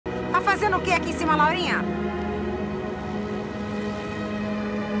Tá fazendo o que aqui em cima, Laurinha?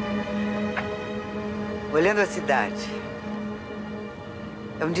 Olhando a cidade.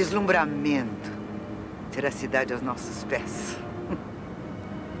 É um deslumbramento ter a cidade aos nossos pés.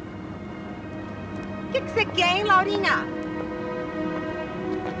 O que você quer, hein, Laurinha?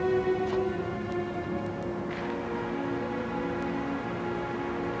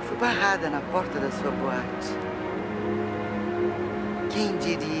 Fui barrada na porta da sua boate. Quem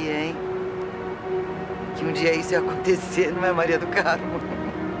diria, hein? Que um dia isso ia acontecer, não é, Maria do Carmo?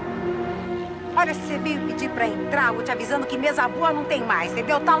 Olha, se você veio pedir pra entrar, vou te avisando que mesa boa não tem mais,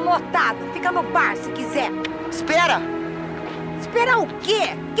 entendeu? Tá lotado. Fica no bar, se quiser. Espera! Esperar o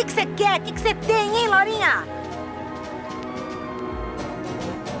quê? O que você quer? O que você tem, hein, Laurinha?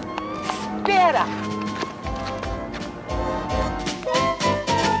 Espera!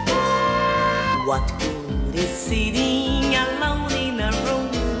 What good is sitting alone in a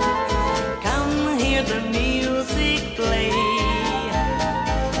room? Come hear the music play.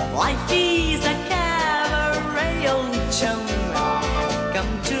 Life is a cabaret, old chum.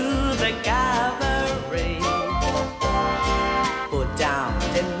 Come to the cabaret. Put down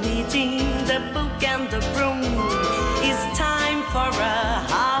the knitting, the book and the broom. It's time for a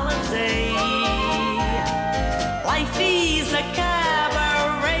holiday. Life is a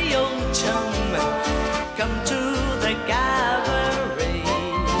cabaret, old chum. Come to the cabaret.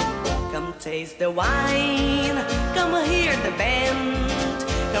 Come taste the wine. Come hear the band.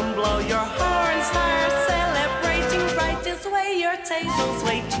 Come blow your horn, start celebrating. Right this way, your table's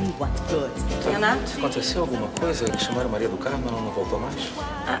waiting. What good? Renato? Aconteceu alguma coisa? Que chamaram Maria do Carmo, ela não voltou mais?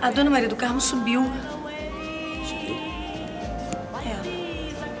 A dona Maria do Carmo subiu. Subiu? É.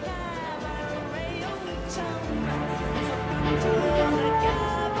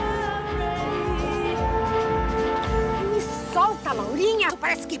 Me solta, Laurinha. Tu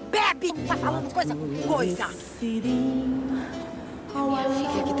parece que bebe. Tá falando coisa. Minha filha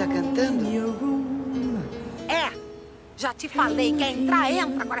que tá cantando? É. Já te falei. Quer entrar,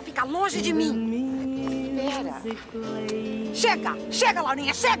 entra. Agora fica longe de mim. Espera. Chega,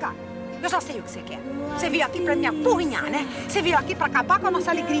 Laurinha, chega. Eu já sei o que você quer. Você veio aqui pra me apurrinhar, né? Você veio aqui pra acabar com a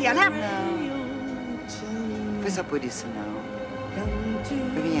nossa alegria, né? Não. Foi só por isso, não. Eu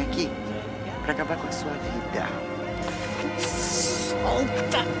vim aqui pra acabar com a sua vida.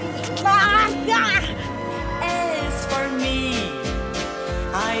 Solta! Larga! As for me,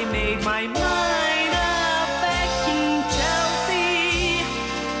 I made my mind up back in Chelsea.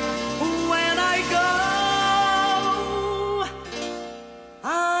 When I go,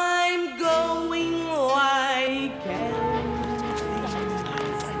 I'm going like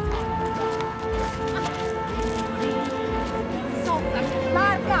Solta!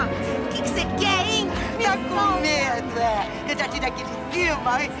 Larga! O que você quer, hein? Me com medo, é. Eu já tirei aqui de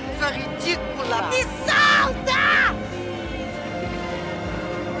cima, hein? Sua ridícula. Me solta!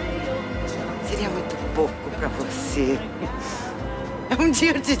 Seria muito pouco pra você. Um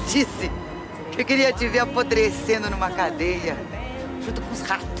dia eu te disse que eu queria te ver apodrecendo numa cadeia, junto com os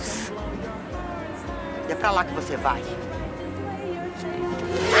ratos. E é pra lá que você vai.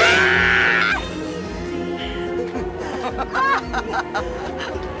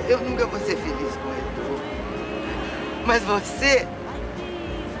 Eu nunca vou ser feliz com ele. Mas você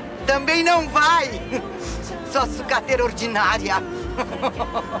também não vai, sua sucateira ordinária.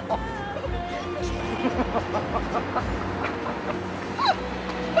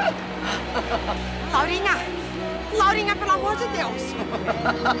 Laurinha, pelo amor de Deus.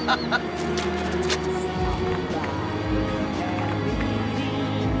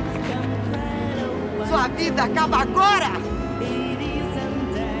 Sua vida acaba agora.